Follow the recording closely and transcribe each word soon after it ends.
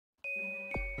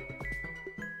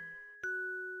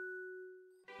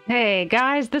Hey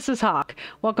guys, this is Hawk.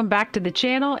 Welcome back to the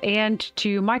channel and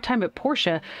to my time at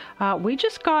Portia. We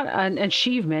just got an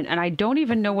achievement and I don't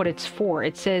even know what it's for.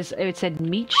 It said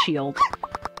meat shield.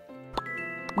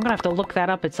 I'm gonna have to look that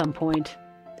up at some point.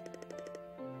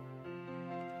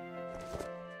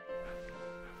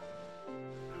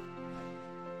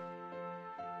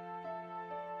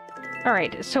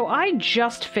 Alright, so I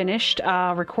just finished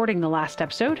recording the last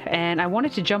episode, and I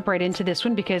wanted to jump right into this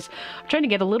one because I'm trying to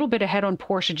get a little bit ahead on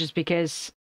Portia just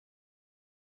because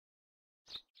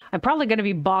I'm probably going to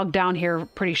be bogged down here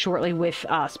pretty shortly with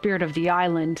Spirit of the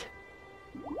Island.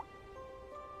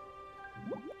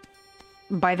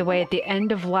 By the way, at the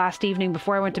end of last evening,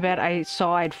 before I went to bed, I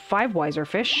saw I had 5 wiser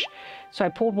fish, so I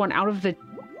pulled one out of the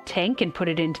tank and put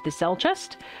it into the cell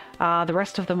chest. The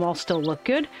rest of them all still look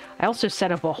good. I also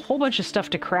set up a whole bunch of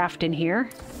stuff to craft in here.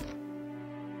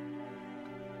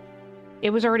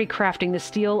 It was already crafting the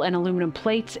steel and aluminum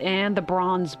plates and the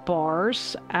bronze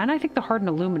bars, and I think the hardened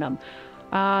aluminum.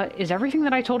 Is everything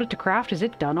that I told it to craft, is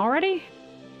it done already?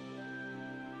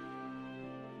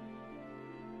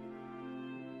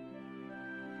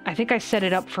 I think I set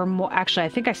it up for more. Actually, I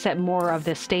think I set more of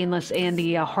the stainless and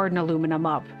the hardened aluminum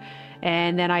up.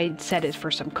 And then I set it for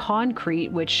some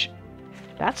concrete, which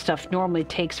that stuff normally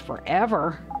takes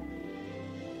forever.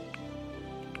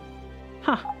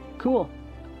 Huh, cool.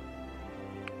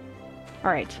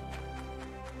 Alright.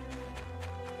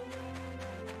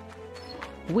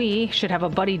 We should have a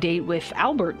buddy date with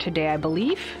Albert today, I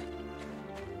believe.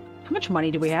 How much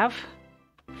money do we have?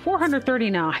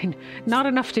 439. Not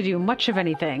enough to do much of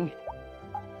anything.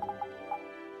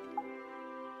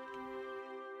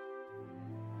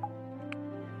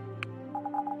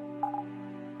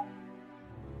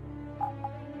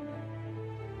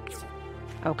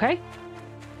 Okay.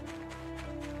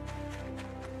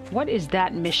 What is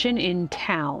that mission in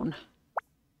town?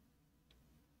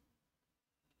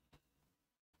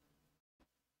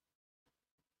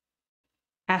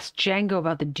 Ask Django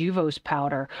about the Duvos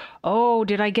powder. Oh,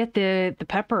 did I get the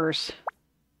peppers?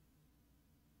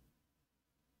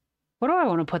 What do I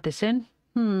want to put this in?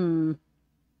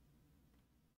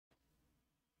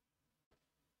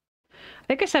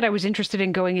 I think I said I was interested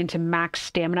in going into max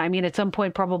stamina. I mean, at some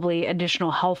point, probably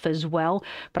additional health as well,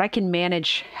 but I can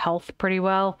manage health pretty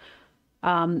well.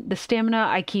 The stamina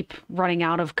I keep running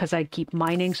out of because I keep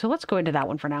mining, so let's go into that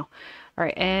one for now. All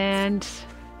right, and...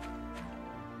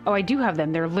 oh, I do have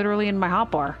them. They're literally in my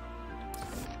hotbar.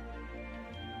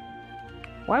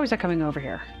 Why was that coming over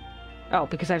here? Oh,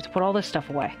 because I have to put all this stuff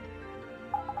away.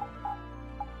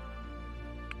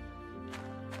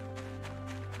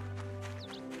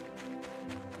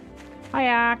 Hi,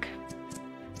 Ak.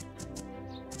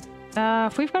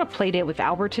 If we've got a play date with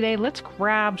Albert today, let's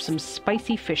grab some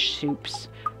spicy fish soups.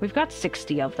 We've got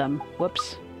 60 of them.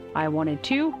 Whoops. I wanted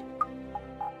 2.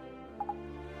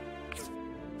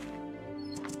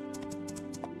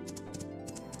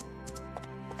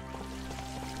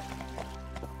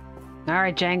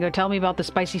 Alright, Django, tell me about the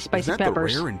spicy peppers. Is that the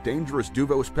rare and dangerous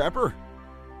Duvos pepper?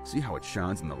 See how it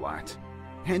shines in the light.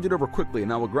 Hand it over quickly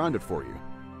and I will grind it for you.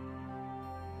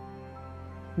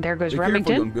 There goes Be Remington.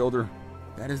 careful, young builder.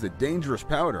 That is a dangerous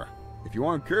powder. If you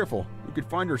aren't careful, you could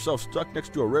find yourself stuck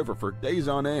next to a river for days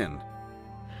on end.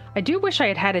 I do wish I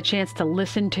had had a chance to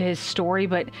listen to his story,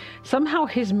 but somehow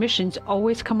his missions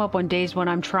always come up on days when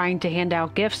I'm trying to hand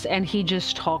out gifts, and he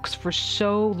just talks for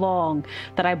so long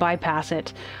that I bypass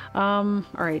it.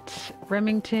 Alright.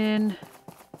 Remington.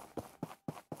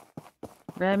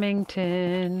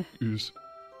 Remington. Is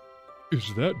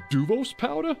that Duvos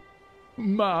powder?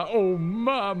 Oh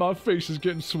my face is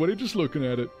getting sweaty just looking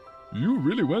at it. You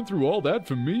really went through all that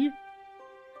for me?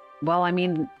 Well, I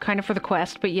mean, kind of for the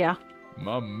quest, but yeah.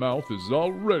 My mouth is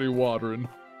already watering,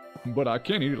 but I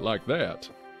can't eat it like that.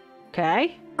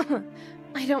 Okay.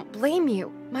 I don't blame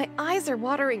you. My eyes are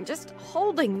watering just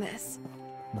holding this.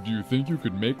 Do you think you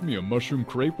could make me a mushroom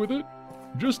crepe with it?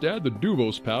 Just add the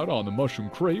Duvos powder on the mushroom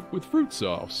crepe with fruit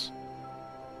sauce.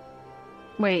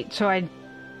 Wait, so I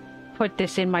put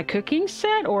this in my cooking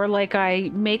set, or like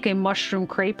I make a mushroom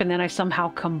crepe and then I somehow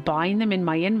combine them in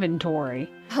my inventory?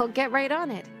 I'll get right on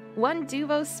it. 1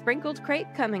 Duvos sprinkled crepe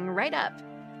coming right up.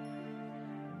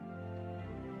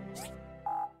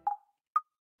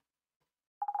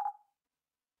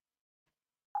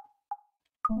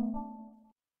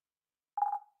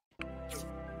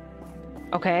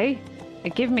 Okay.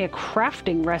 It gave me a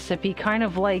crafting recipe, kind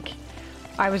of like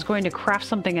I was going to craft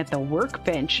something at the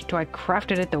workbench. Do I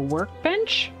craft it at the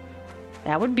workbench?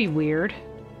 That would be weird.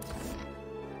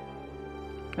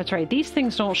 That's right, these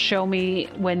things don't show me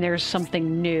when there's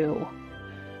something new.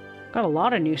 Got a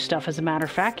lot of new stuff, as a matter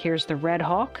of fact. Here's the Red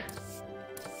Hawk.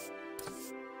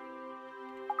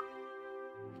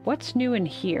 What's new in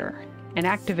here? An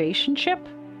activation chip?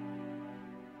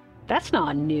 That's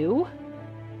not new.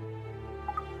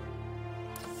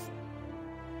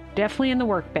 Definitely in the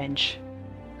workbench.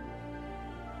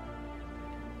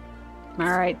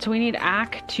 Alright, so we need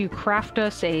Ack to craft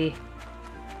us a...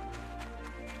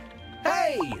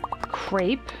 Hey!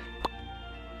 Crepe.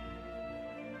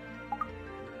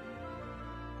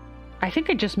 I think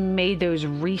I just made those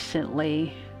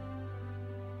recently.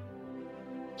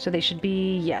 So they should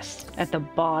be, yes, at the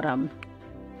bottom.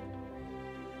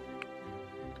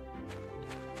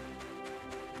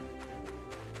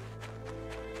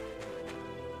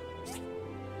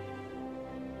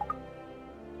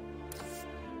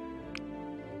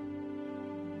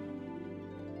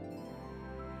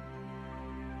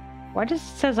 Why does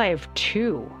it says I have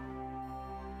 2?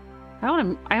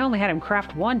 I only had him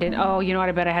craft 1, didn't... Oh, you know what?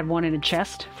 I bet I had 1 in a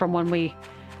chest from when we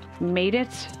made it.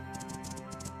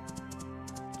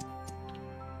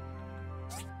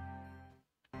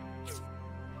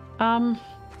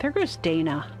 There goes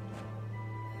Dana.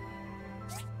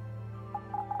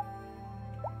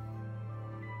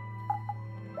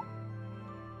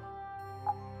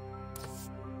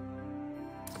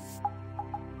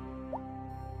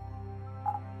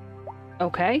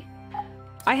 Okay.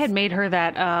 I had made her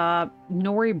that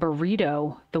nori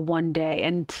burrito the one day,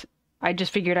 and I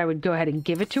just figured I would go ahead and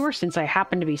give it to her since I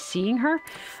happened to be seeing her.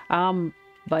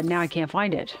 But now I can't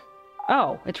find it.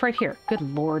 Oh, it's right here. Good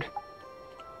lord.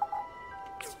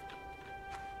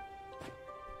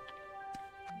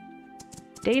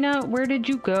 Dana, where did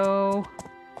you go?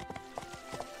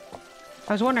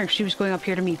 I was wondering if she was going up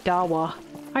here to meet Dawa.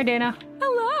 Hi, Dana.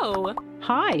 Hello.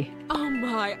 Hi. Oh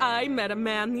my, I met a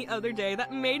man the other day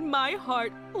that made my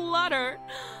heart flutter.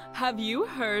 Have you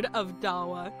heard of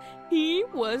Dawa? He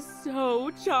was so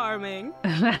charming.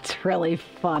 That's really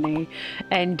funny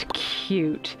and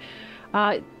cute.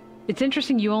 It's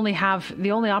interesting you only have...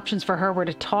 The only options for her were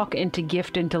to talk and to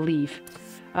gift and to leave.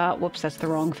 Whoops, that's the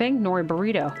wrong thing. Nori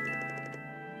burrito.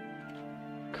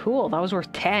 Cool, that was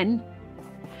worth 10.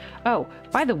 Oh,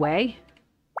 by the way...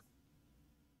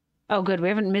 Oh, good, we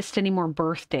haven't missed any more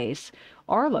birthdays.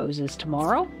 Arlo's is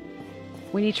tomorrow.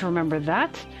 We need to remember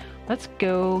that. Let's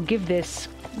go give this...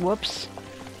 Whoops.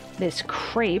 This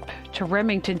crepe to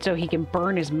Remington so he can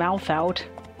burn his mouth out.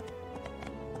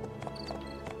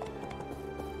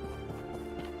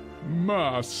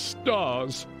 My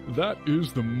stars! That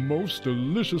is the most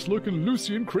delicious looking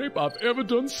Lucian crepe I've ever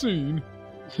done seen.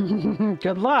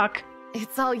 Good luck.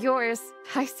 It's all yours.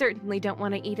 I certainly don't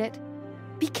want to eat it.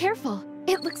 Be careful.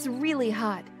 It looks really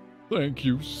hot. Thank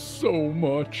you so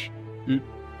much.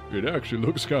 It actually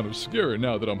looks kind of scary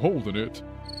now that I'm holding it.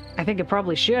 I think it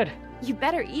probably should. You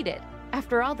better eat it,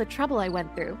 after all the trouble I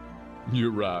went through.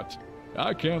 You're right.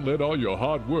 I can't let all your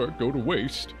hard work go to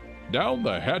waste. Down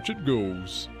the hatch it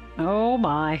goes. Oh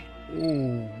my.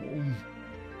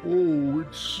 Oh,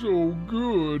 it's so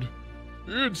good.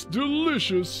 It's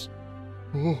delicious.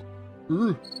 But,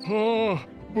 oh,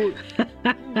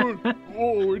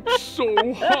 it's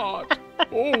so hot.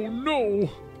 Oh, no.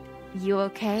 You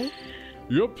okay?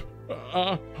 Yep.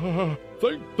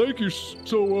 Thank you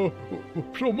so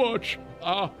much.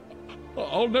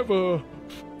 I'll never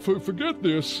forget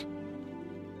this.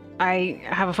 I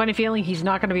have a funny feeling he's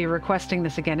not going to be requesting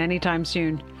this again anytime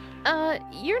soon.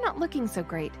 You're not looking so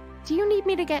great. Do you need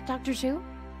me to get Dr. Zhu?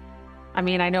 I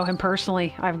mean, I know him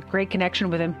personally. I have a great connection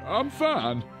with him. I'm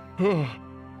fine.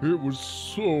 It was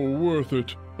so worth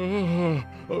it.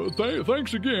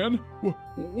 Thanks again.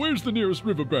 Where's the nearest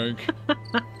riverbank?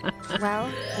 Well,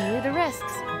 he knew the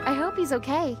risks. I hope he's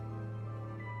okay.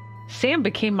 Sam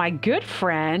became my good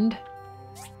friend.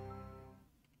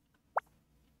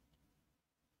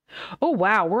 Oh,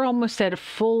 wow. We're almost at a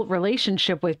full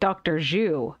relationship with Dr.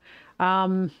 Zhu.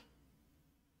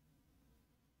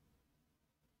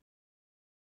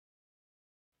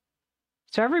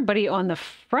 So everybody on the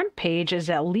front page is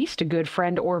at least a good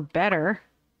friend or better.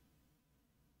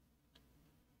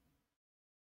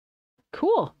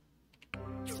 Cool.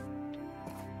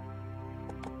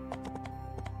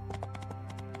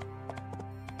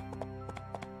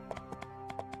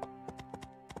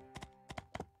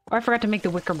 Oh, I forgot to make the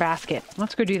wicker basket.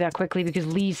 Let's go do that quickly because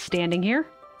Lee's standing here.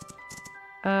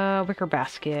 Wicker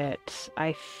basket,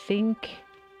 I think,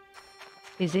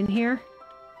 is in here.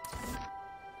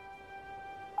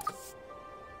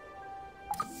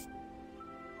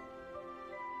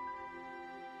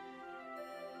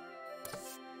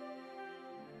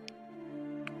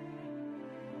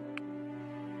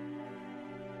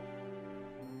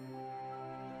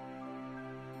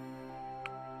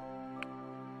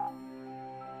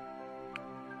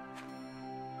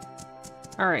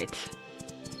 All right.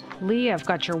 Lee, I've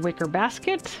got your wicker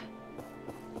basket,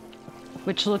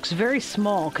 which looks very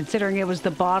small considering it was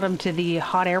the bottom to the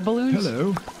hot air balloons.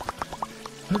 Hello.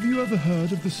 Have you ever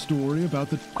heard of the story about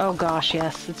the... Oh gosh,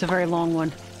 yes. It's a very long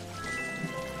one.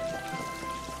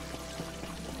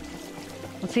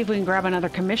 Let's see if we can grab another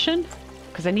commission,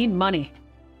 because I need money.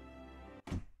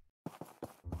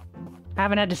 I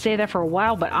haven't had to say that for a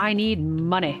while, but I need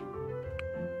money.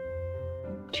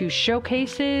 2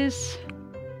 showcases,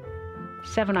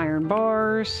 7 iron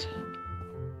bars,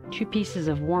 2 pieces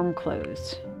of warm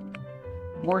clothes.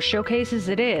 More showcases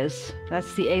it is.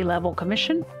 That's the A-level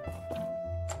commission.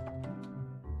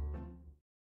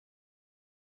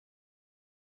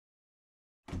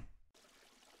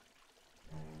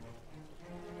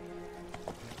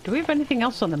 Do we have anything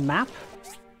else on the map?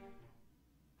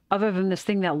 Other than this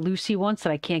thing that Lucy wants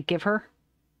that I can't give her?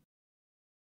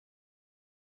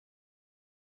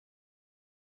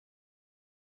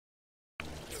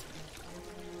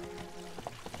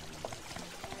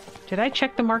 Did I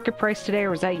check the market price today,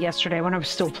 or was that yesterday when I was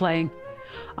still playing?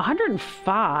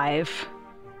 105.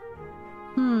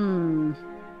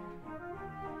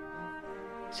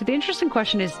 So the interesting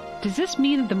question is, does this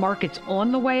mean that the market's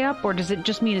on the way up, or does it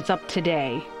just mean it's up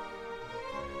today?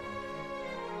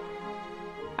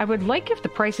 I would like if the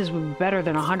prices would be better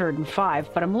than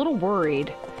 105, but I'm a little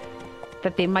worried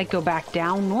that they might go back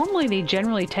down. Normally, they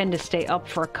generally tend to stay up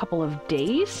for a couple of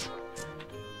days.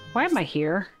 Why am I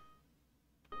here?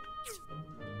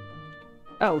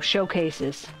 Oh,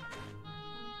 showcases.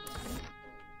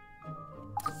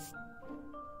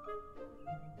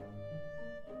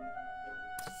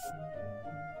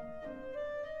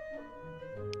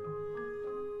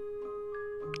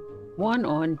 One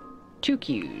on 2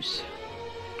 queues.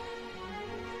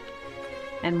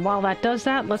 And while that does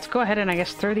that, let's go ahead and I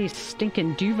guess throw these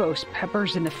stinking Duvos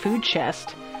peppers in the food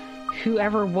chest.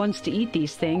 Whoever wants to eat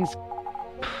these things,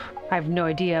 I have no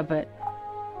idea, but...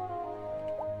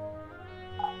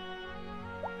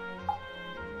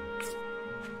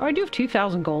 Oh, I do have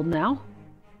 2,000 gold now.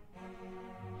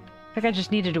 I think I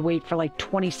just needed to wait for like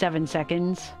 27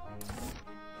 seconds.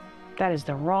 That is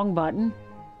the wrong button.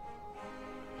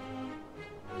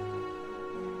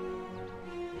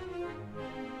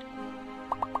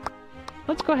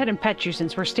 Let's go ahead and pet you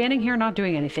since we're standing here not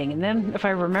doing anything. And then, if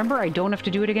I remember, I don't have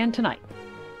to do it again tonight.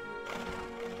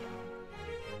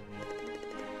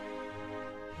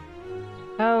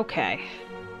 Okay.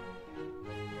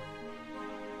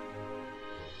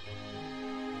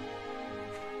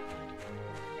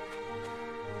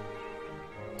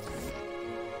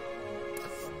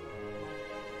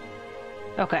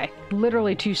 Okay,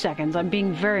 literally 2 seconds. I'm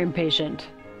being very impatient.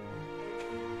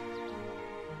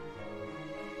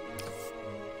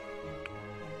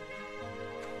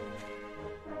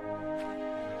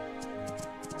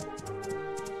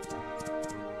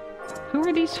 Who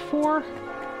are these for?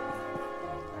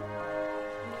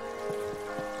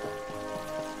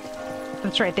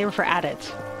 That's right, they were for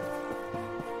adits.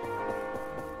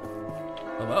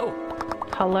 Hello.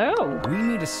 Hello. We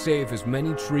need to save as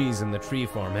many trees in the tree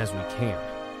farm as we can.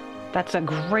 That's a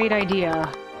great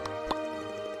idea.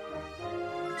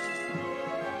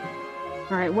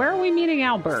 Alright, where are we meeting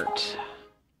Albert?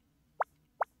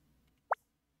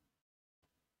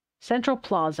 Central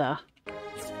Plaza.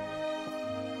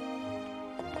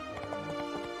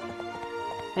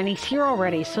 And he's here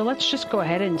already, so let's just go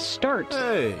ahead and start.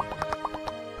 Hey,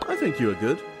 I think you are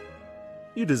good.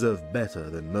 You deserve better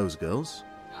than most girls.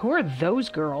 Who are those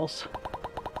girls?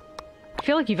 I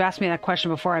feel like you've asked me that question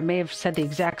before. I may have said the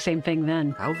exact same thing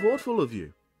then. How thoughtful of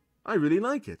you. I really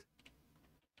like it.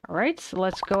 Alright, so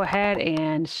let's go ahead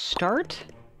and start.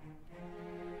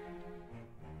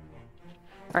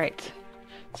 Alright.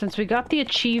 Since we got the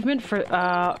achievement for...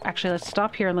 actually, let's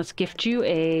stop here and let's gift you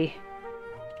a...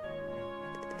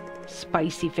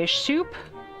 spicy fish soup.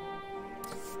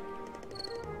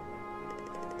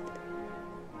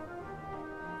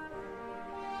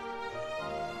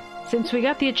 Since we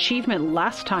got the achievement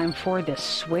last time for the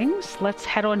swings, let's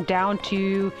head on down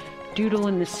to Doodle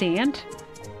in the Sand.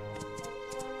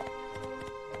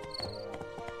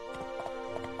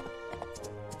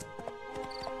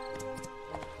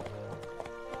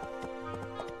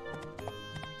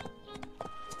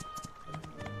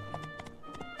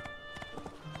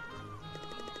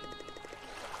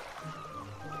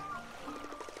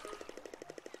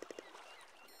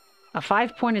 A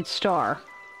 5-pointed star.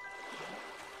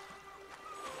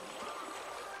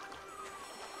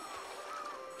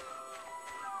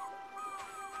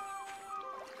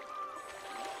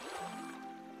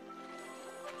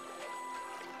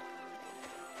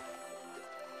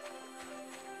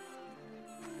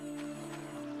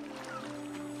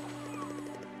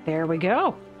 There we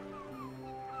go.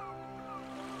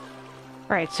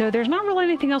 Alright, so there's not really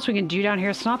anything else we can do down here.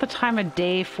 It's not the time of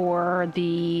day for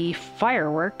the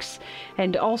fireworks.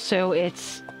 And also,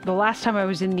 it's the last time I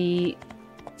was in the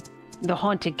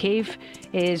haunted cave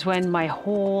is when my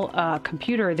whole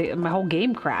computer, my whole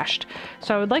game crashed.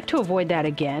 So I would like to avoid that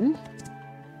again.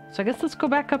 So I guess let's go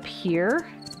back up here.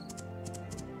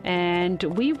 And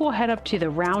we will head up to the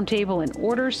round table and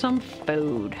order some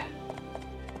food.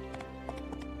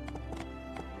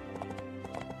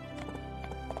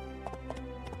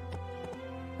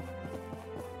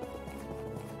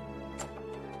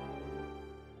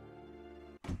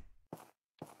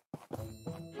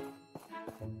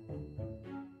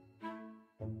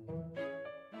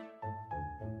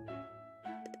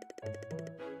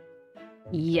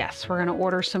 Yes, we're gonna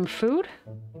order some food.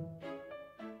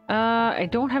 I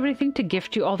don't have anything to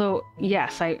gift you, although,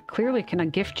 yes, I clearly can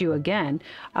gift you again.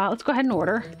 Let's go ahead and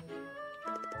order.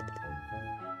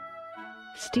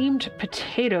 Steamed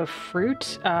potato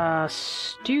fruit,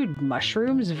 stewed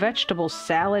mushrooms, vegetable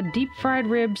salad, deep fried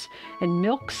ribs, and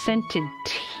milk-scented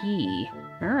tea.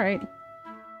 All right.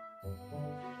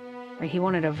 He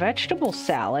wanted a vegetable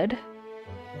salad.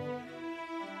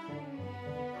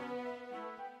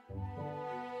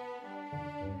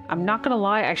 I'm not gonna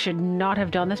lie, I should not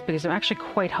have done this because I'm actually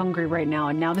quite hungry right now,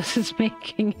 and now this is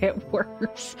making it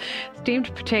worse.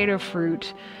 Steamed potato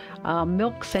fruit,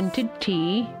 milk-scented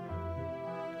tea,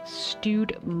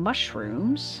 stewed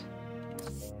mushrooms,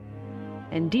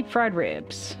 and deep fried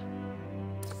ribs.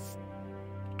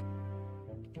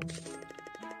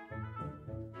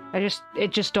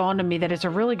 It just dawned on me that it's a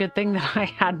really good thing that I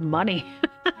had money.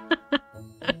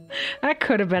 That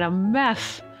could have been a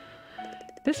mess.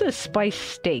 This is spiced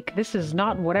steak. This is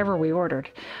not whatever we ordered.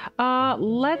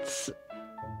 Let's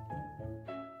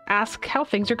ask how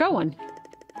things are going.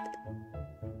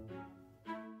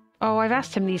 Oh, I've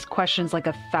asked him these questions like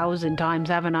 1,000 times,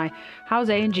 haven't I?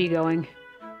 How's A&G going?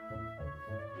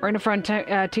 We're in a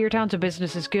frontier town, so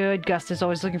business is good. Gus is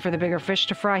always looking for the bigger fish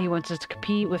to fry. He wants us to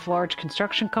compete with large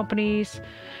construction companies.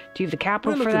 Do you have the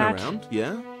capital for that? We're looking around,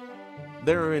 yeah.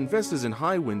 There are investors in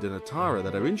Highwind and Atara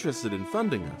that are interested in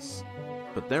funding us.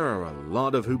 But there are a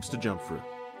lot of hoops to jump through.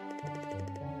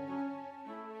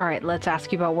 All right, let's ask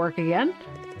you about work again.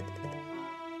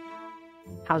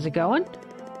 How's it going?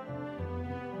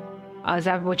 Is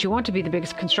that what you want, to be the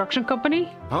biggest construction company?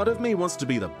 Part of me wants to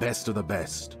be the best of the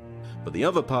best, but the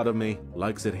other part of me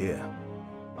likes it here.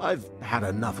 I've had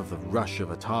enough of the rush of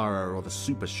Atara or the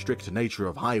super strict nature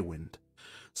of Highwind.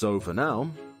 So for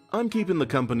now, I'm keeping the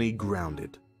company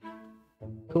grounded.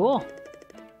 Cool.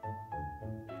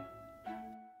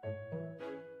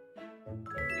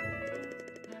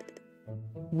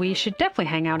 We should definitely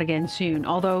hang out again soon,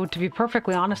 although, to be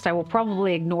perfectly honest, I will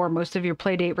probably ignore most of your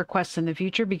playdate requests in the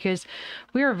future because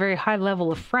we are a very high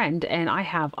level of friend, and I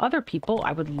have other people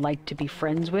I would like to be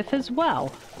friends with as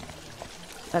well.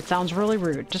 That sounds really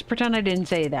rude. Just pretend I didn't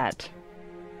say that.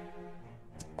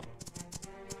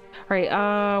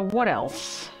 Alright, what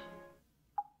else?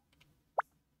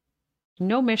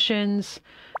 No missions,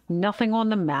 nothing on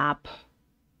the map.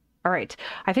 All right,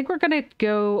 I think we're going to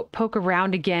go poke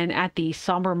around again at the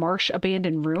Somber Marsh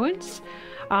Abandoned Ruins.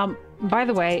 By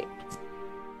the way,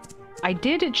 I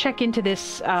did check into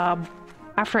this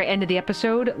after I ended the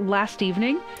episode last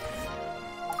evening.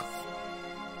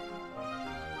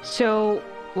 So,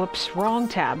 whoops, wrong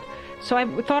tab. So I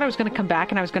thought I was going to come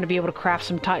back and I was going to be able to craft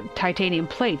some titanium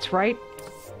plates, right?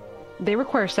 They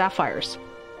require sapphires.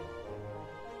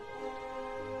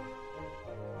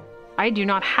 I do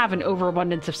not have an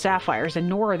overabundance of sapphires, and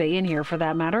nor are they in here for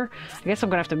that matter. I guess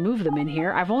I'm gonna have to move them in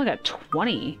here. I've only got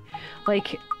 20.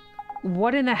 Like,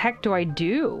 what in the heck do I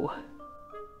do?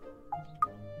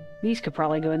 These could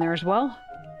probably go in there as well.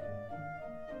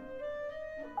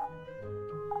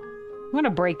 I'm gonna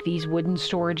break these wooden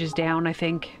storages down, I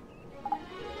think.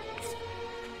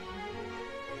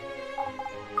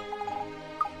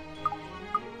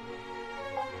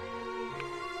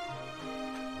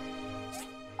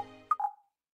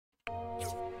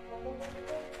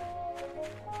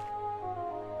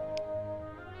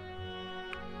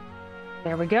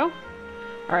 There we go.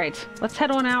 All right, let's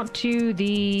head on out to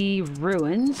the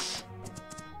ruins.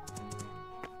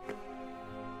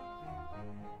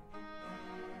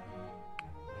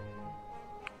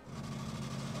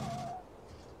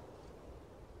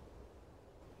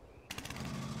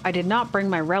 I did not bring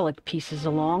my relic pieces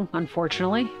along,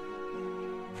 unfortunately.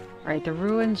 All right, the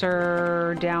ruins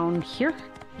are down here.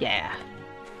 Yeah.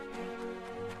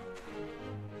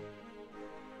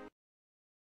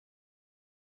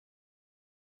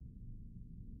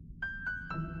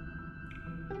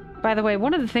 By the way,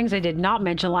 one of the things I did not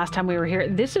mention last time we were here,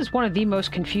 this is one of the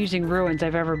most confusing ruins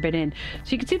I've ever been in.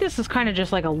 So you can see this is kind of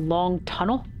just like a long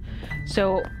tunnel.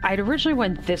 So I'd originally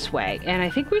went this way, and I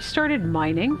think we started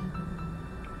mining.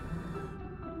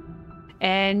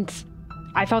 And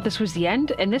I thought this was the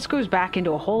end, and this goes back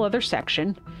into a whole other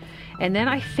section. And then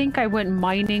I think I went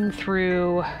mining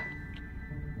through...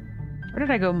 Where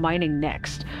did I go mining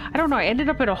next? I don't know. I ended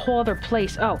up at a whole other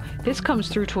place. Oh, this comes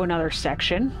through to another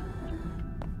section.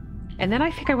 And then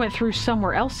I think I went through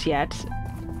somewhere else yet.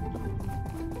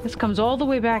 This comes all the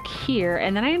way back here.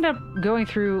 And then I ended up going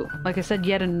through, like I said,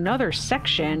 yet another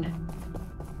section.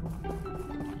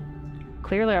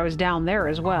 Clearly I was down there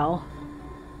as well.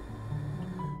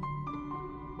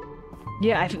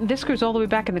 Yeah, this goes all the way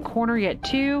back in the corner yet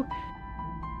too.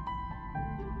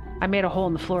 I made a hole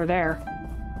in the floor there.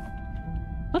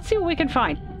 Let's see what we can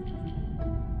find.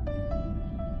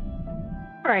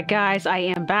 Alright guys, I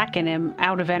am back and am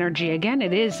out of energy again.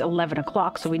 It is 11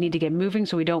 o'clock, so we need to get moving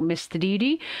so we don't miss the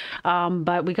DD.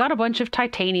 But we got a bunch of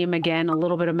titanium again, a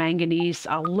little bit of manganese,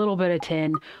 a little bit of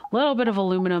tin, a little bit of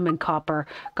aluminum and copper.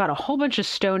 Got a whole bunch of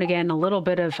stone again, a little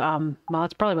bit of, well,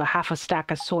 it's probably about half a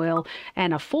stack of soil,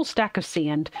 and a full stack of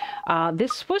sand.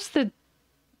 This was the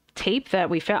tape that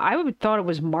we found. I would thought it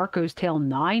was Marco's Tale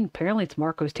 9. Apparently it's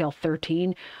Marco's Tale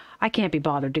 13. I can't be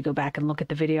bothered to go back and look at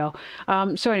the video.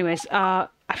 So anyways, I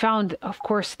found, of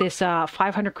course, this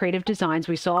 500 creative designs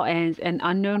we saw, and an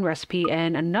unknown recipe,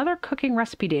 and another cooking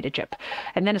recipe data chip.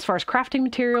 And then as far as crafting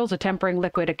materials, a tempering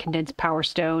liquid, a condensed power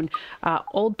stone,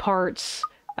 old parts,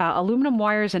 aluminum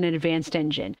wires, and an advanced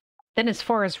engine. Then as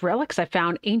far as relics, I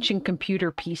found Ancient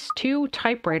Computer Piece 2,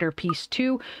 Typewriter Piece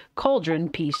 2, Cauldron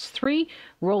Piece 3,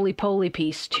 Roly-Poly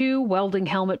Piece 2, Welding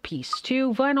Helmet Piece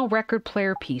 2, Vinyl Record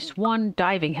Player Piece 1,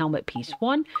 Diving Helmet Piece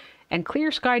 1, and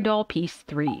Clear Sky Doll Piece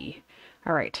 3.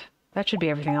 Alright, that should be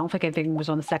everything. I don't think anything was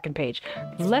on the second page.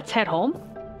 Let's head home.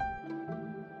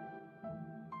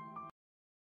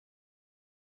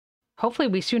 Hopefully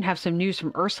we soon have some news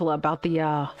from Ursula about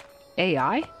the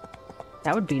AI.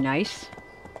 That would be nice.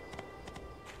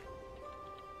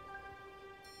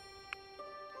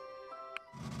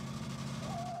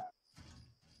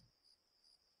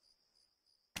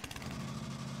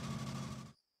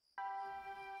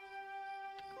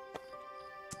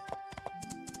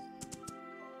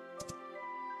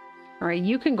 Alright,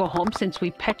 you can go home since we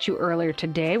pet you earlier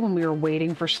today when we were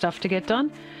waiting for stuff to get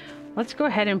done. Let's go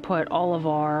ahead and put all of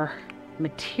our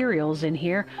materials in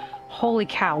here. Holy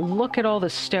cow, look at all the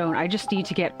stone. I just need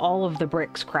to get all of the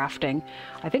bricks crafting.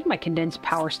 I think my condensed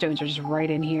power stones are just right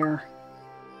in here.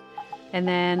 And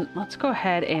then let's go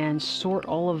ahead and sort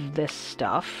all of this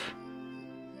stuff.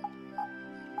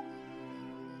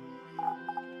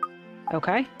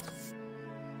 Okay.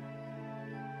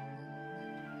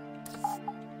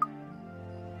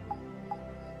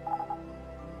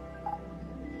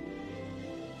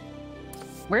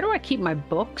 Where do I keep my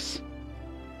books?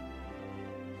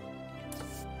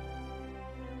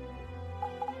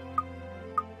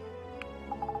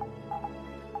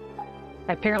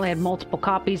 I apparently had multiple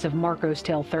copies of Marco's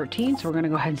Tale 13, so we're going to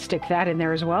go ahead and stick that in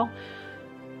there as well.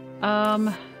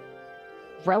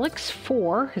 Relics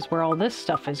 4 is where all this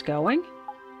stuff is going.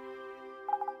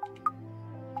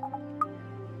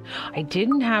 I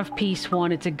didn't have piece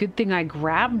 1. It's a good thing I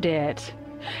grabbed it.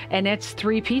 And it's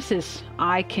 3 pieces.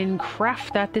 I can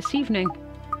craft that this evening.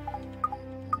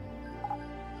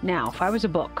 Now, if I was a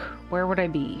book, where would I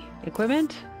be?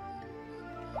 Equipment?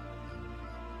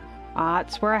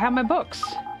 That's where I have my books.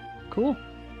 Cool.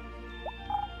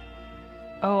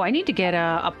 Oh, I need to get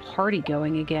a party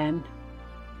going again.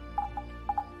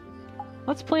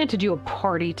 Let's plan to do a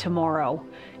party tomorrow.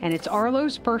 And it's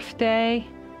Arlo's birthday.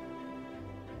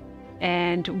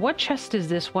 And what chest is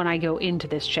this when I go into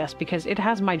this chest? Because it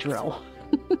has my drill.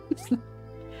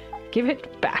 Give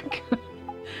it back.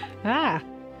 Ah.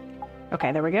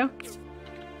 Okay, there we go.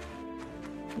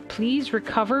 Please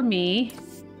recover me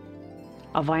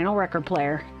a vinyl record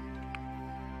player.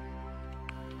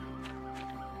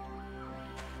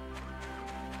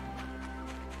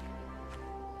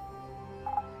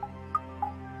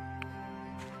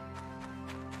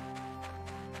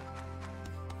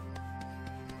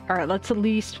 All right, let's at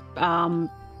least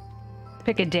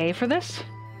pick a day for this.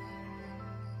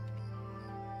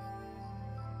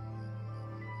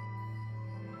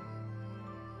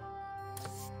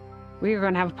 We are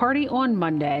going to have a party on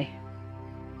Monday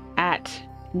at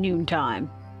noontime.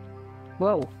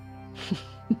 Whoa.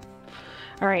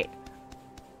 All right.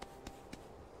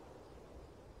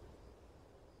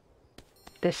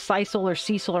 This Sisal or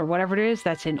Cecil or whatever it is,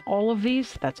 that's in all of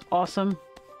these. That's awesome.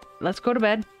 Let's go to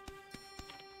bed.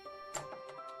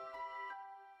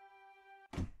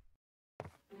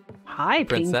 Hi,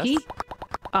 Princess?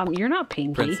 Pinky. You're not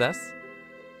Pinky. Princess?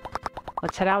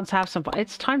 Let's head out and have some fun.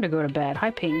 It's time to go to bed.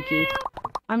 Hi, Pinky.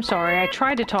 I'm sorry, I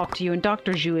tried to talk to you and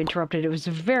Dr. Zhu interrupted. It was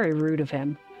very rude of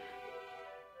him.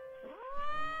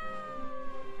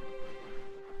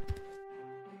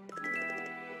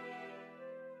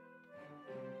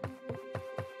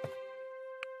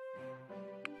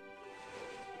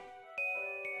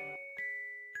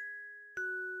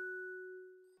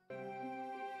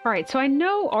 Alright, so I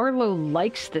know Arlo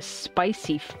likes the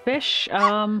spicy fish.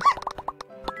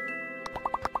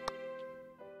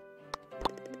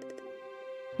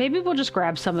 Maybe we'll just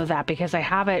grab some of that because I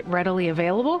have it readily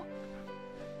available.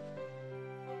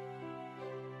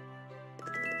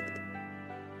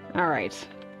 Alright.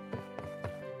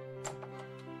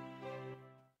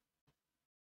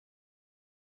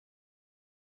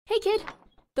 Hey, kid.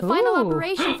 The final Ooh.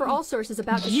 operation for All Source is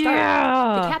about to start.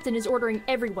 Yeah! The captain is ordering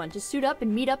everyone to suit up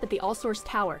and meet up at the All Source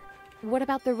Tower. What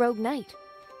about the rogue knight?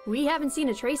 We haven't seen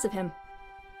a trace of him.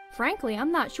 Frankly,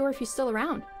 I'm not sure if he's still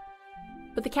around.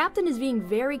 But the captain is being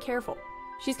very careful.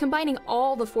 She's combining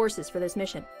all the forces for this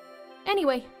mission.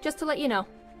 Anyway, just to let you know,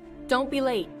 don't be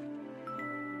late.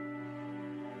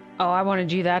 Oh, I want to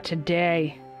do that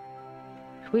today.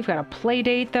 We've got a play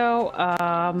date, though.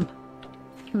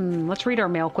 Let's read our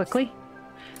mail quickly.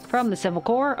 From the Civil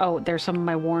Corps. Oh, there's some of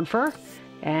my worn fur.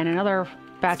 And another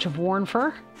batch of worn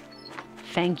fur.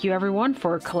 Thank you, everyone,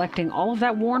 for collecting all of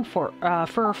that worn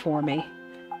fur for me.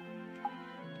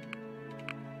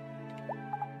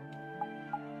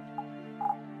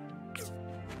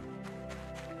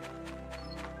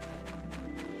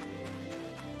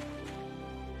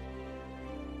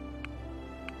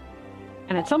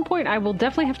 And at some point, I will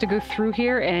definitely have to go through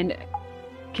here and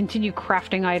continue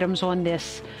crafting items on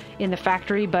this in the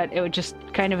factory, but it just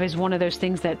kind of is one of those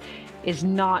things that is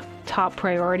not top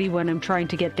priority when I'm trying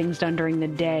to get things done during the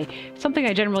day. Something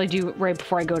I generally do right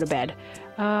before I go to bed.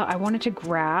 I wanted to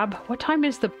grab... What time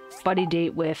is the buddy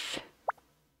date with...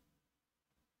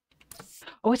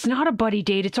 Oh, it's not a buddy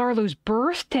date. It's Arlo's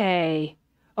birthday.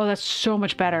 Oh, that's so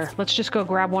much better. Let's just go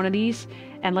grab one of these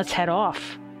and let's head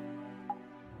off.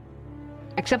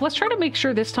 Except let's try to make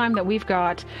sure this time that we've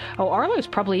got... Oh, Arlo's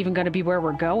probably even going to be where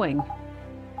we're going.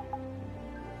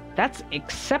 That's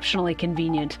exceptionally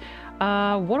convenient.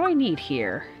 What do I need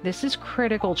here? This is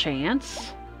critical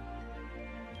chance.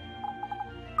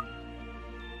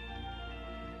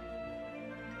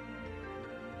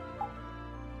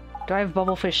 Do I have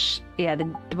bubblefish? Yeah, the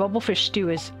bubblefish stew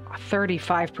is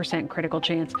 35% critical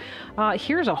chance.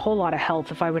 Here's a whole lot of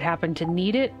health if I would happen to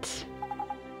need it.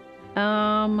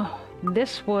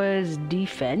 This was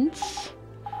defense.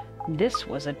 This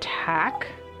was attack.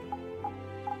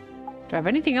 Do I have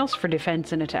anything else for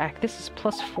defense and attack? This is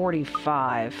plus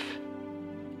 45.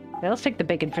 Yeah, let's take the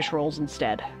bacon fish rolls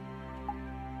instead.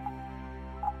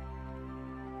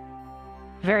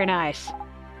 Very nice.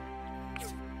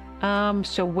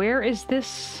 So where is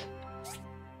this?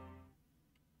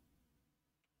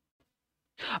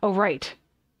 Oh, right.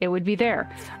 It would be there.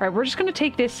 All right, we're just going to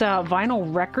take this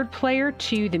vinyl record player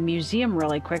to the museum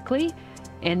really quickly.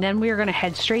 And then we are going to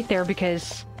head straight there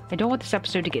because I don't want this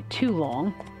episode to get too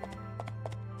long.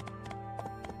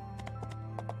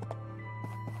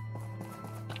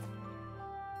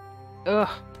 Ugh,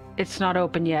 it's not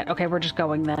open yet. Okay, we're just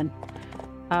going then.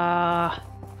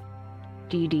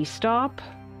 DD stop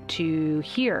to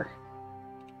here.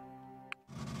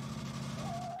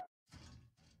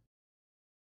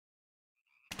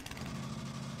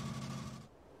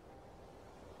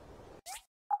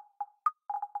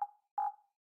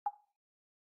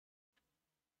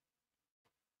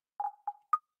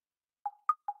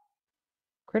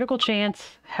 Critical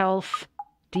chance, health,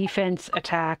 defense,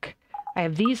 attack. I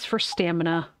have these for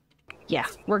stamina. Yeah,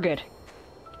 we're good.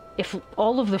 If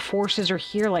all of the forces are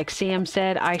here, like Sam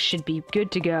said, I should be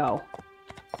good to go.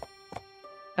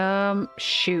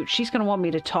 Shoot. She's gonna want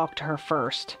me to talk to her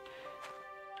first.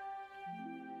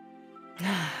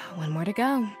 One more to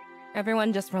go.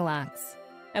 Everyone just relax.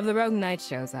 If the Rogue Knight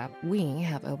shows up, we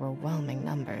have overwhelming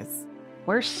numbers.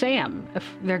 Where's Sam? If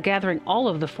they're gathering all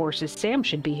of the forces, Sam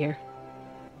should be here.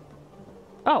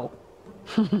 Oh.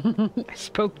 I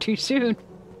spoke too soon.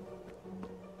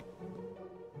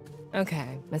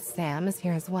 Okay, Miss Sam is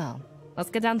here as well.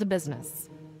 Let's get down to business.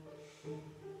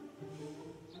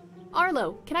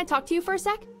 Arlo, can I talk to you for a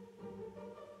sec?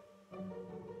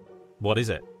 What is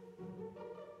it?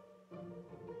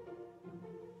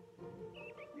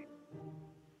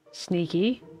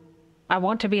 Sneaky. I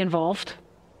want to be involved.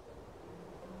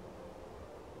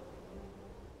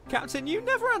 Captain, you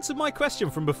never answered my question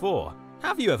from before.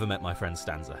 Have you ever met my friend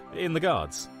Stanza in the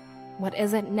guards? What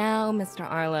is it now, Mr.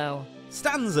 Arlo?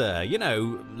 Stanza, you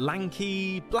know,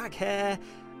 lanky, black hair,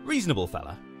 reasonable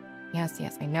fella. Yes,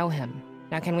 I know him.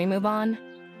 Now can we move on?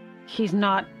 He's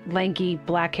not lanky,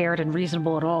 black-haired, and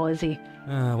reasonable at all, is he?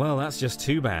 Well, that's just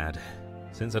too bad,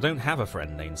 since I don't have a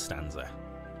friend named Stanza.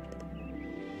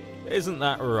 Isn't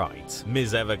that right,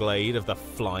 Ms. Everglade of the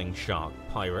Flying Shark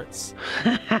Pirates?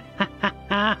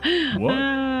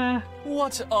 What?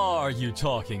 What are you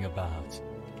talking about?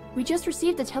 We just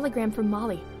received a telegram from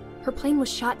Molly. Her plane was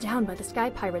shot down by the Sky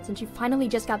Pirates and she finally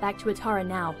just got back to Atara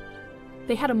now.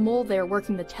 They had a mole there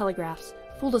working the telegraphs.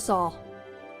 Fooled us all.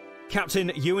 Captain,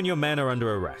 you and your men are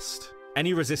under arrest.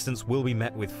 Any resistance will be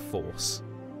met with force.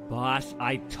 Boss,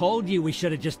 I told you we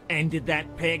should have just ended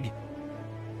that pig.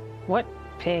 What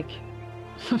pig?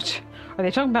 Are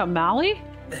they talking about Molly?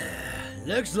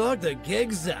 Looks like the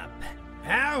gig's up.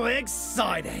 How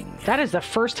exciting! That is the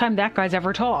first time that guy's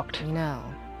ever talked. I know.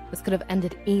 This could have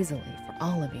ended easily for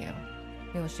all of you.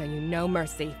 We will show you no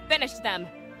mercy. Finish them!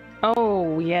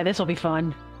 Oh, yeah, this'll be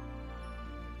fun.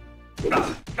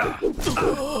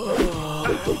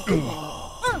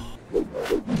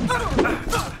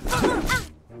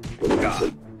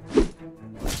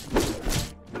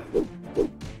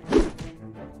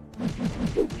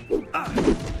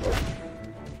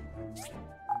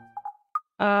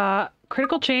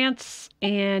 Critical chance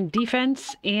and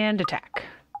defense and attack.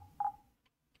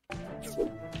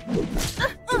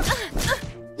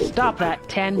 Stop that,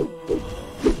 10.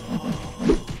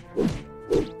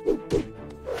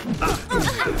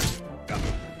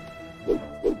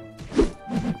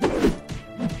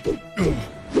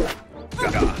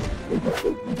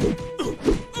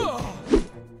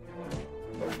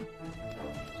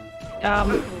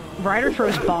 Ryder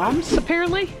throws bombs,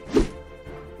 apparently.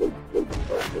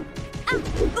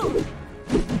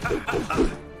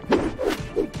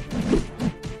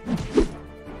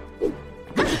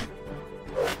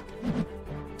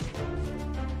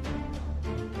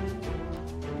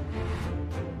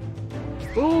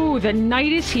 Ooh, the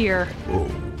knight is here. Oh,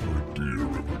 my dear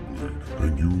Everglade,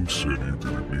 and you said you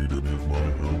didn't need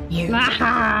any of my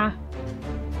help.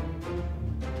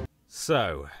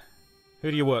 So, who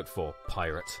do you work for,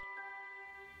 pirate?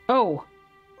 Oh.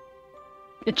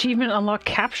 Achievement unlocked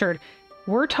captured.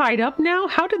 We're tied up now?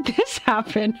 How did this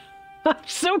happen? I'm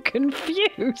so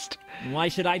confused. Why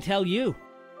should I tell you?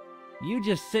 You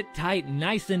just sit tight,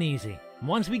 nice and easy.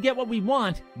 Once we get what we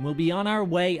want, we'll be on our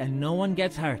way and no one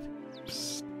gets hurt.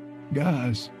 Psst.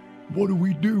 Guys, what do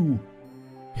we do?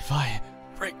 If I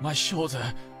break my shoulder,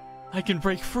 I can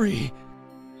break free.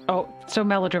 Oh, so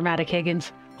melodramatic,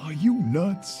 Higgins. Are you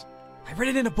nuts? I read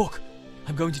it in a book.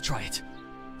 I'm going to try it.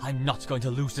 I'm not going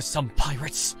to lose to some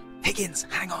pirates. Higgins,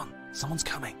 hang on. Someone's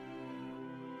coming.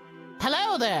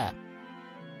 Hello there.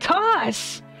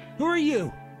 Tuss! Who are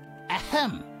you?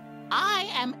 Ahem. I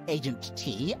am Agent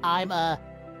T. I'm a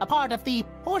part of the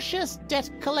Portia's Debt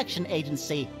Collection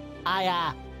Agency.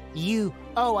 You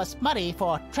owe us money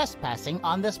for trespassing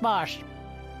on this marsh.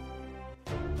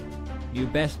 You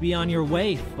best be on your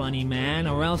way, funny man,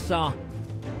 or else I'll...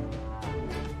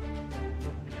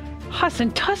 Huss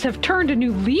and Tuss have turned a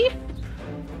new leaf?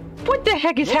 What the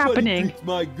heck is happening? Treats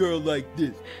my girl like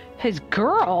this. His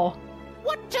girl?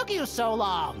 What took you so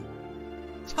long?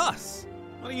 Tuss,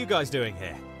 what are you guys doing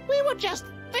here? We were just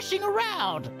fishing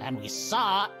around, and we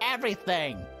saw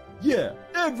everything. Yeah,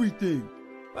 everything.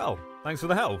 Well, thanks for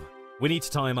the help. We need to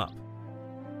tie him up.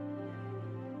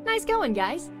 Nice going,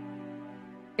 guys.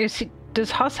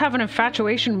 Does Huss have an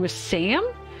infatuation with Sam?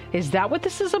 Is that what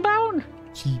this is about?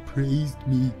 She praised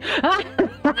me.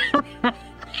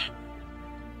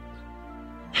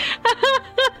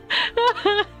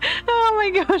 Oh my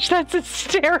gosh, that's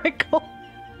hysterical.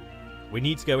 We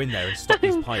need to go in there and stop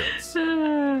these pirates.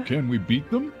 Can we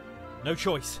beat them? No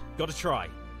choice. Gotta try.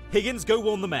 Higgins, go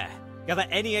warn the mayor. Gather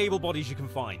any able bodies you can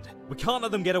find. We can't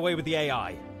let them get away with the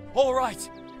AI. All right,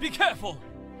 be careful.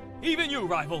 Even you,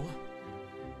 rival.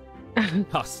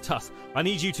 Tuss, I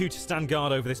need you two to stand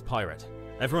guard over this pirate.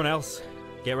 Everyone else,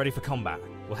 get ready for combat.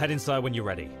 We'll head inside when you're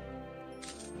ready.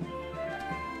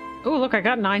 Oh, look, I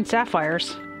got 9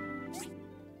 sapphires.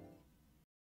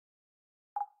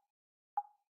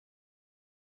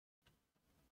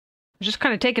 Just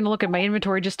kind of taking a look at my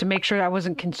inventory just to make sure I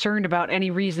wasn't concerned for any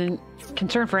reason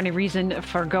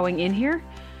for going in here.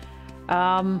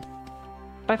 But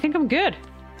I think I'm good.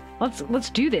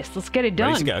 Let's do this. Let's get it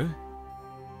done. Ready to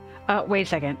go? Wait a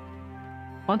second.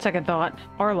 One second thought.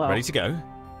 Arlo. Ready to go?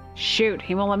 Shoot,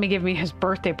 he won't let me give me his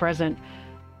birthday present.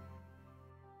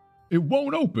 It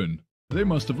won't open. They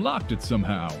must have locked it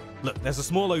somehow. Look, there's a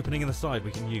small opening in the side we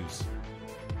can use.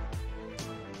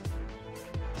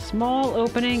 Small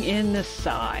opening in the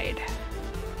side.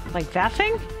 Like that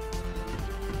thing?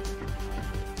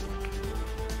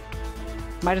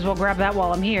 Might as well grab that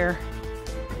while I'm here.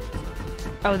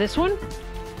 Oh, this one?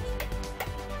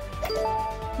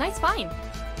 Nice find.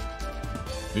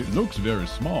 It looks very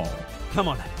small. Come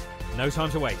on, no time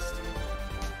to waste.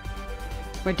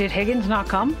 Wait, did Higgins not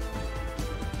come?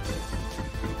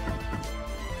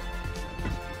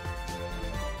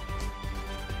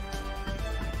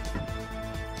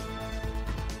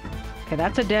 Okay,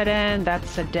 that's a dead end,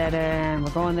 that's a dead end.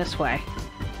 We're going this way.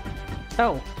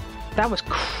 Oh, that was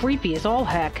creepy as all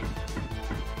heck.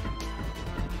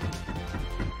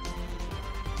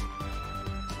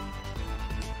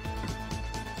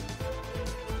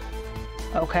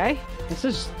 Okay, this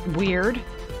is weird.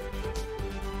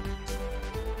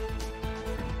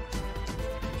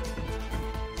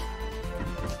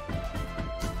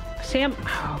 Sam,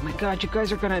 oh my god, you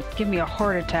guys are gonna give me a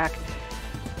heart attack.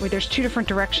 Wait, there's two different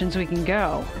directions we can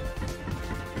go.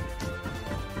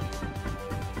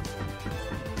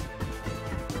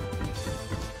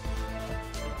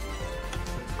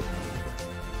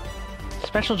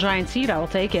 Special giant seed, I will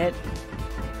take it.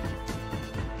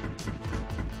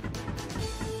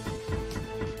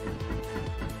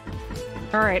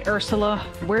 Alright, Ursula,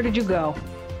 where did you go?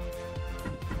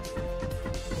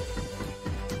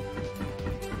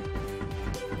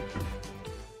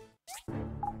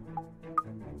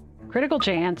 Critical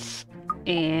chance,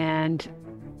 and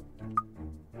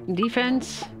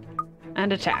defense,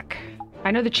 and attack.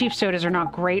 I know the cheap sodas are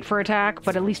not great for attack,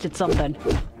 but at least it's something.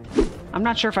 I'm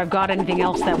not sure if I've got anything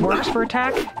else that works for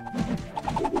attack.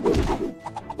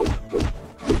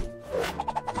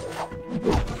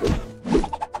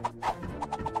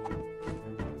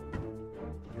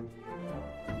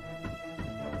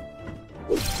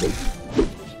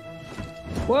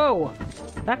 Whoa!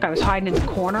 That guy was hiding in the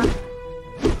corner.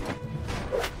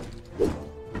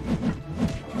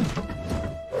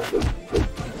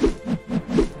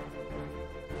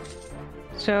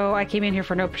 So I came in here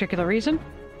for no particular reason.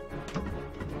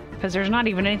 Because there's not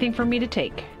even anything for me to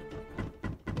take.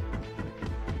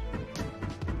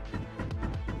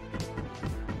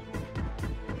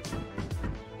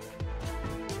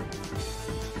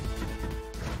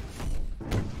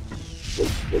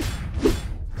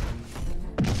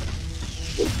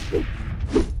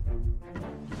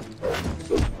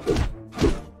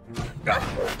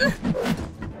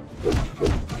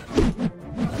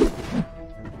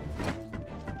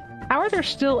 How are there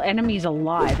still enemies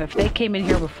alive if they came in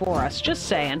here before us? Just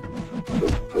saying.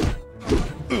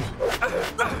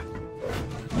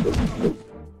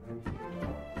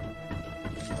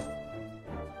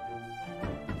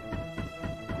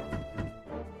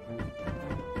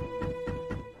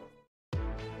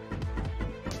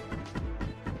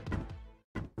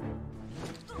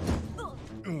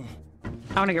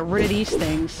 I want to get rid of these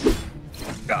things.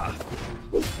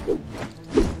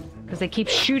 Because they keep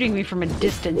shooting me from a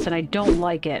distance and I don't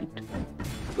like it.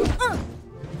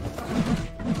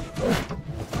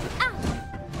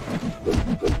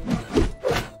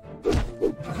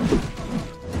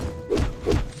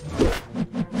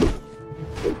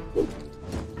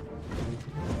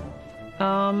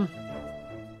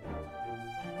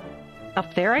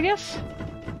 Up there, I guess?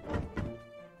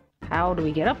 How do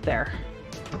we get up there?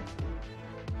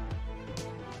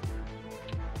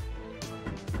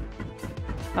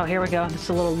 Oh, here we go. This is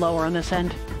a little lower on this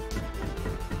end.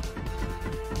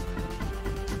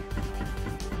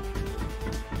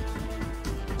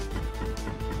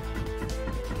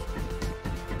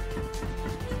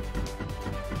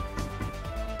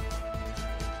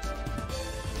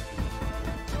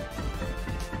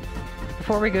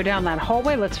 Before we go down that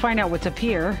hallway, let's find out what's up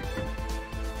here.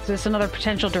 Is this another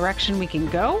potential direction we can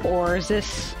go, or is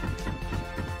this...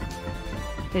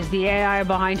 Is the AI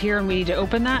behind here and we need to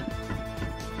open that?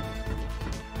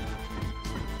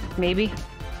 Maybe.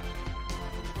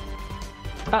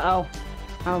 Uh-oh.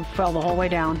 I fell the whole way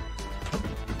down.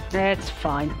 It's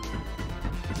fine.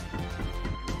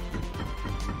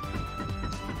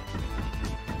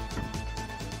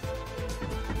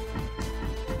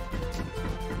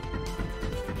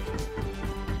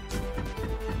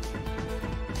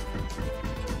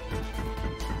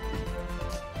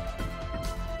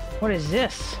 What is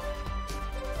this?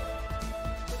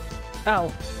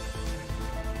 Oh.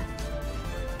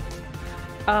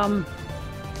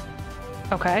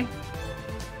 Okay.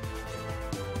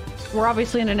 We're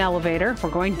obviously in an elevator. We're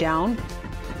going down.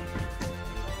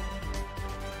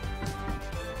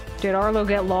 Did Arlo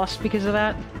get lost because of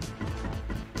that?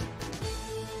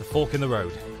 The fork in the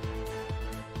road.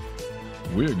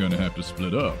 We're gonna have to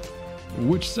split up.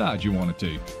 Which side you want to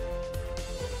take?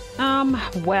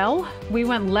 Well, we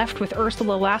went left with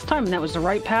Ursula last time, and that was the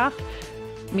right path,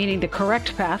 meaning the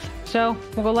correct path, so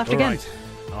we'll go left again. Right.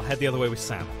 I'll head the other way with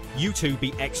Sam. You two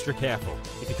be extra careful.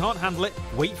 If you can't handle it,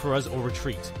 wait for us or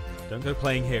retreat. Don't go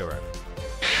playing hero.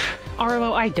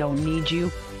 Arlo, I don't need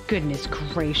you. Goodness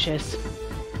gracious.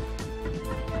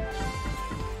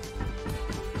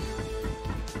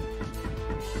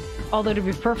 Although, to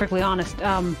be perfectly honest,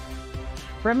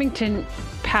 Remington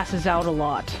passes out a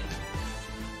lot.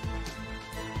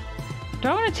 Do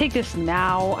I want to take this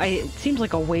now? It seems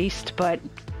like a waste, but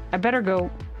I better go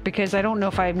because I don't know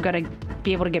if I'm going to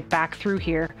be able to get back through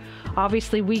here.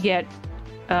 Obviously, we get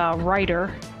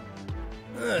Ryder.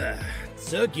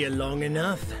 Took you long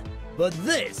enough, but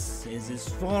this is as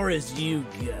far as you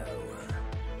go.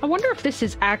 I wonder if this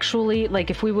is actually,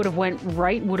 like, if we would have went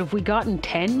right, would have we gotten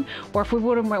 10? Or if we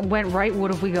would have went right,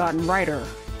 would have we gotten Ryder?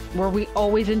 Were we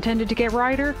always intended to get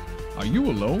Ryder? Are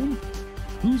you alone?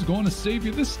 Who's going to save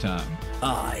you this time?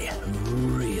 I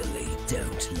really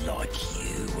don't like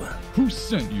you. Who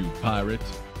sent you, pirate?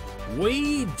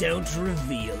 We don't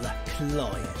reveal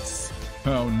clients.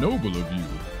 How noble of you.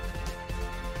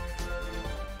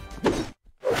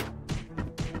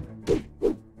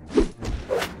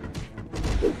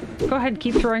 Go ahead and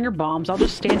keep throwing your bombs. I'll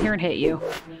just stand here and hit you.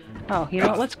 Oh, you know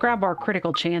what? Let's grab our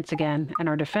critical chance again, and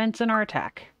our defense and our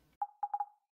attack.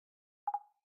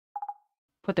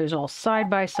 Put those all side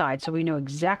by side so we know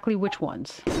exactly which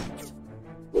ones.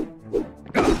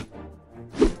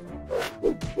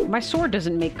 My sword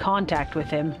doesn't make contact with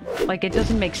him. Like, it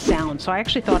doesn't make sound, so I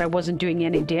actually thought I wasn't doing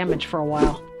any damage for a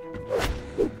while.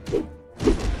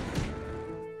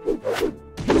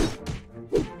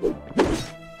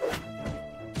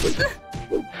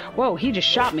 Whoa, he just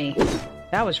shot me.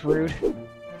 That was rude.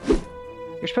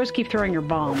 You're supposed to keep throwing your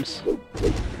bombs.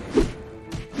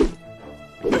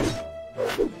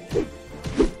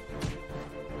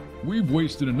 We've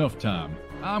wasted enough time.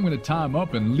 I'm gonna tie him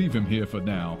up and leave him here for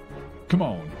now. Come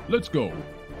on, let's go.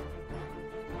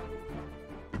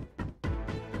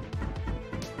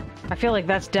 I feel like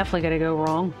that's definitely gonna go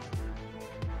wrong.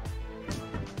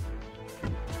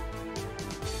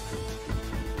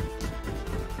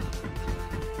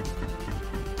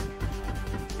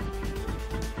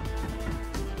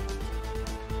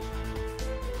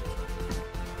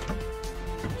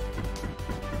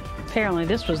 Apparently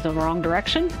this was the wrong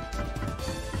direction.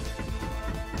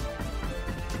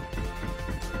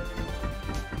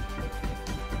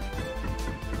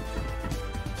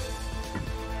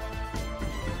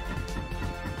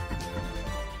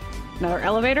 Another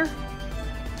elevator?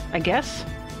 I guess?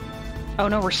 Oh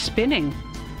no, we're spinning.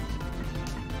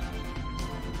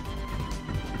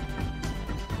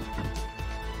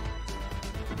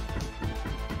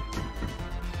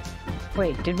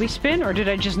 Wait, did we spin or did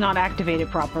I just not activate it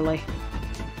properly?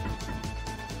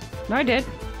 No, I did.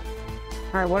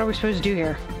 Alright, what are we supposed to do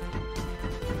here?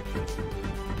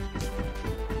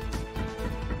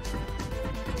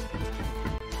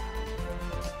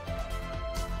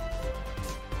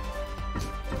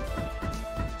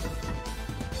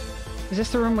 Is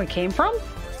this the room we came from?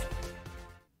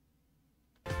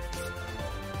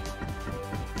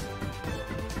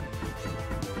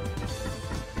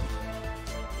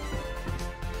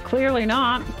 Clearly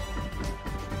not.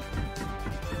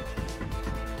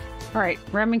 Alright,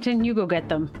 Remington, you go get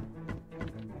them.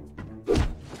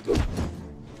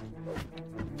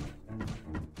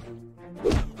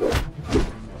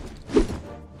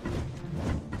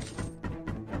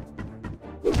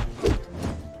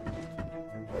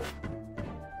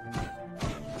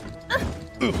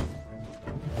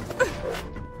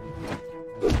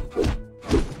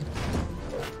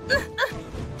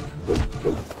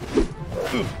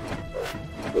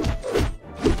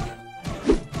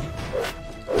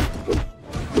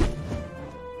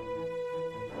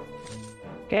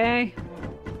 Okay.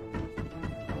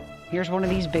 Here's one of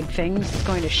these big things. It's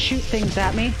going to shoot things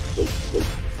at me.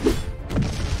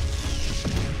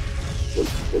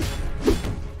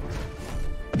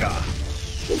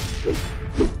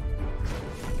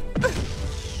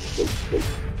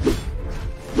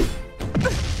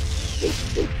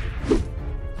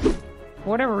 For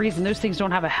whatever reason, those things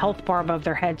don't have a health bar above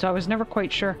their head, so I was never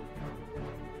quite sure.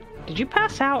 Did you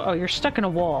pass out? Oh, you're stuck in a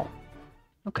wall.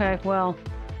 Okay, well...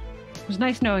 It was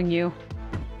nice knowing you.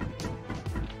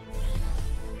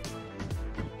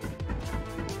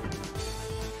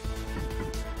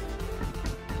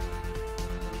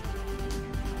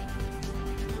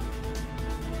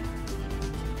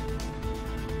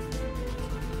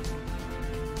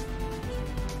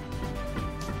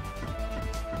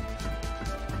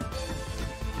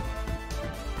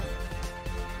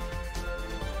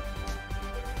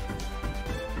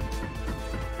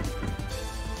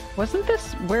 Wasn't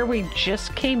this where we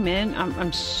just came in?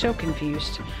 I'm so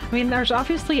confused. I mean, there's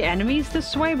obviously enemies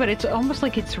this way, but it's almost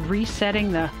like it's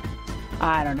resetting the...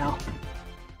 I don't know.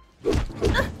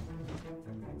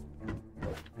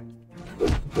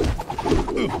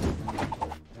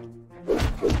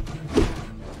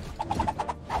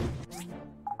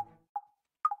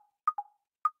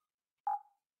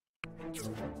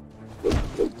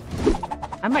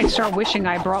 I might start wishing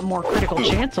I brought more critical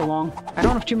chance along. I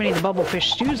don't have too many of the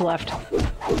bubblefish stews left.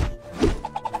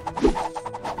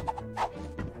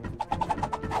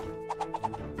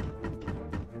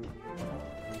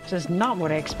 This is not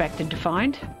what I expected to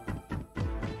find.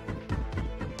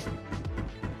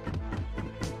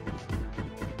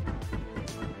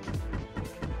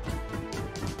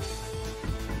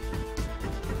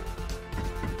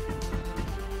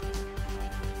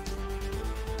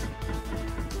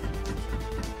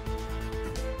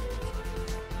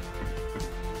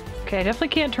 Okay, I definitely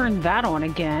can't turn that on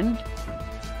again.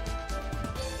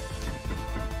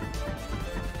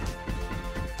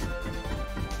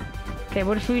 Okay,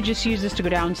 what if we just use this to go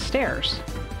downstairs?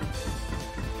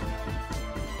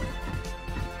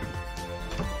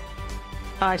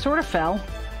 I sort of fell.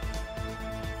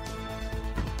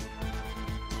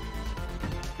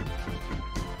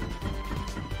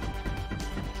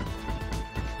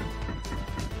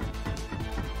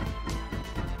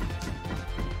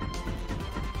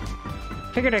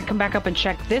 Figured I'd come back up and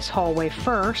check this hallway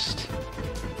first.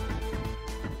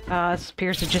 This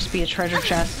appears to just be a treasure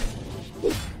chest.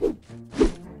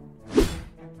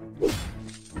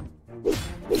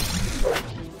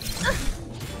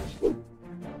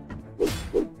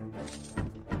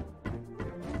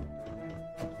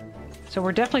 So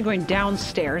we're definitely going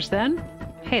downstairs then.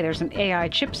 Hey, there's an AI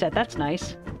chipset. That's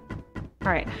nice.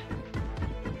 All right.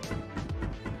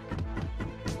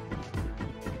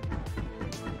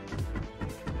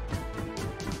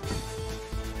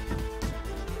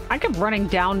 I kept running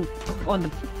down on the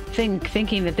thing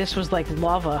thinking that this was like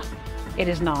lava. It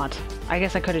is not. I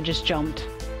guess I could have just jumped.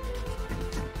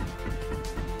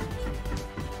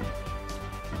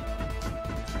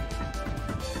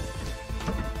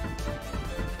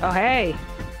 Oh, hey.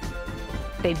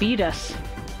 They beat us.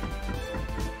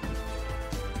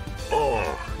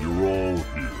 Ah, you're all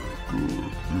here.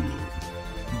 Good,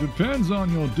 good. Depends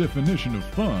on your definition of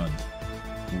fun.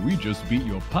 We just beat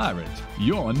your pirate.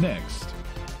 You're next.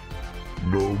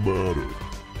 No matter.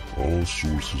 All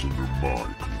sources under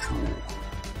my control.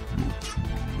 You're too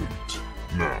late.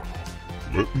 Now,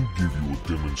 let me give you a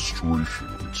demonstration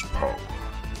of its power.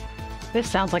 This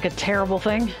sounds like a terrible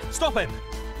thing. Stop him!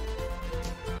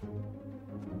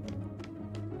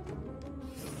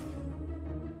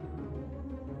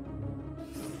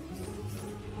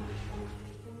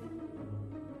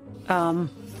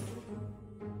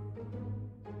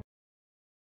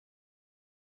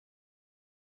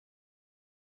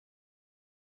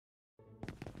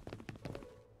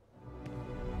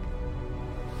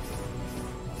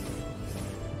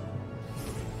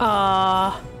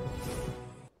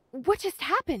 What just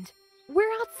happened? We're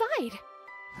outside.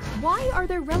 Why are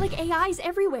there relic AIs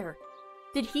everywhere?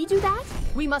 Did he do that?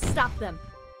 We must stop them.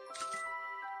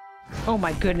 Oh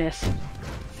my goodness.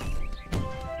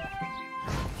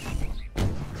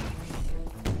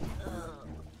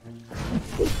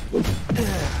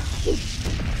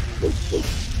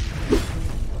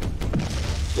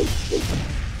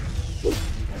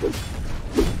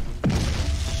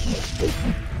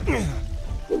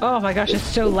 Oh my gosh, it's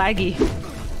so laggy.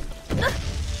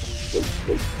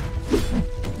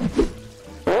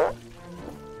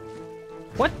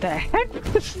 What the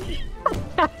heck was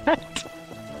that?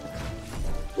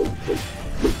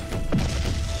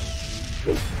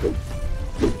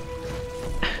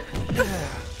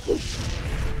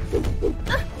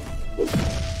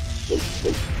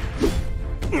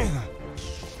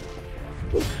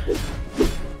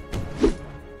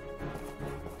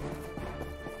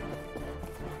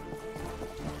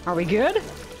 Are we good?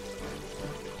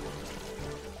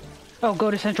 Oh,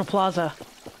 go to Central Plaza.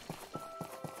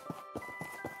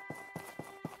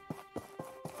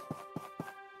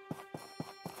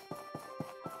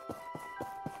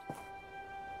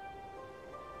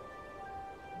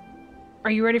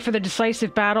 Are you ready for the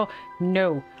decisive battle?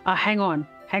 No. Hang on.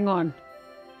 Hang on.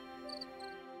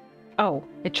 Oh,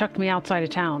 it chucked me outside of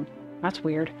town. That's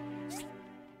weird.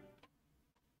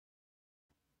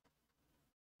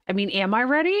 I mean, am I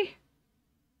ready?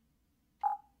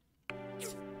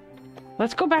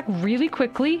 Let's go back really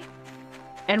quickly,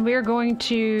 and we're going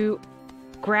to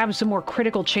grab some more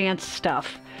critical chance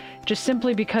stuff. Just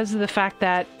simply because of the fact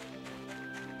that...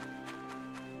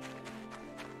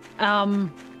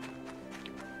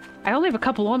 I only have a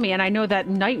couple on me, and I know that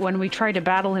night when we tried to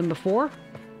battle him before,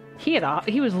 he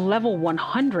was level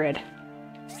 100.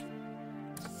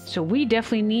 So we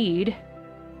definitely need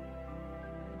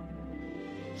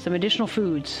some additional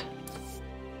foods.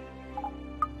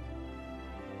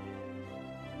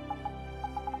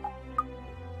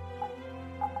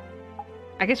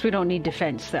 I guess we don't need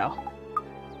defense, though.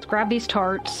 Let's grab these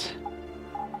tarts.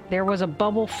 There was a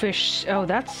bubble fish. Oh,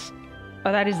 that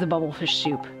is the bubble fish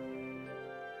soup.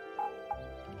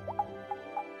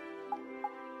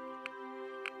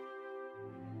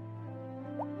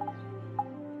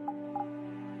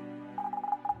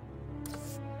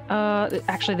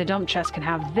 Actually, the dump chest can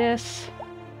have this.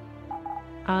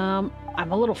 I'm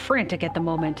a little frantic at the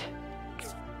moment.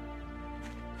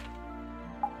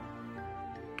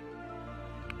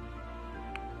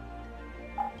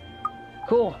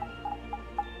 Cool.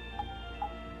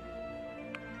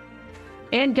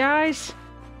 And guys,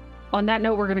 on that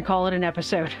note, we're going to call it an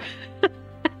episode.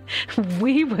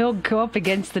 We will go up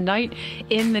against the knight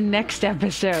in the next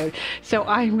episode. So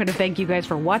I'm going to thank you guys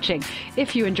for watching.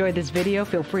 If you enjoyed this video,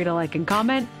 feel free to like and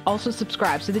comment. Also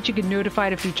subscribe so that you get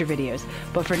notified of future videos.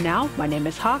 But for now, my name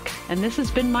is Hawk, and this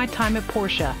has been my time at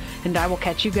Portia, and I will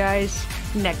catch you guys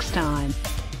next time.